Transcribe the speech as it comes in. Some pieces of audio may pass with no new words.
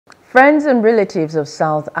Friends and relatives of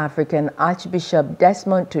South African Archbishop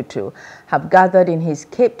Desmond Tutu have gathered in his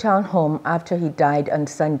Cape Town home after he died on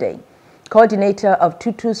Sunday. Coordinator of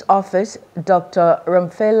Tutu's office, Dr.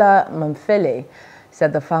 Ramphela Mamphele,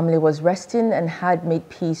 said the family was resting and had made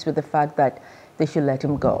peace with the fact that they should let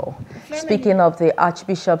him go. Speaking of the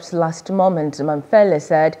Archbishop's last moment, Mamphele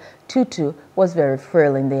said Tutu was very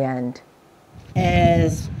frail in the end.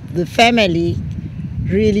 As the family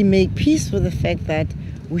really make peace with the fact that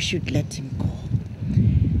we should let him go.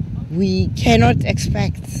 We cannot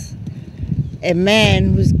expect a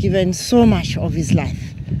man who's given so much of his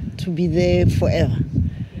life to be there forever.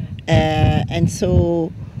 And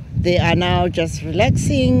so they are now just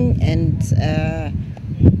relaxing, and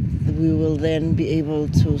we will then be able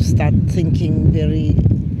to start thinking very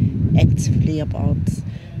actively about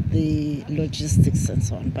the logistics and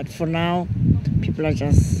so on. But for now, people are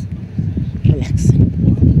just relaxing.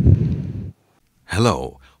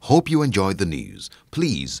 Hello, hope you enjoyed the news.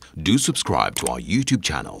 Please do subscribe to our YouTube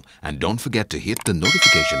channel and don't forget to hit the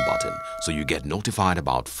notification button so you get notified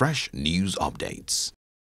about fresh news updates.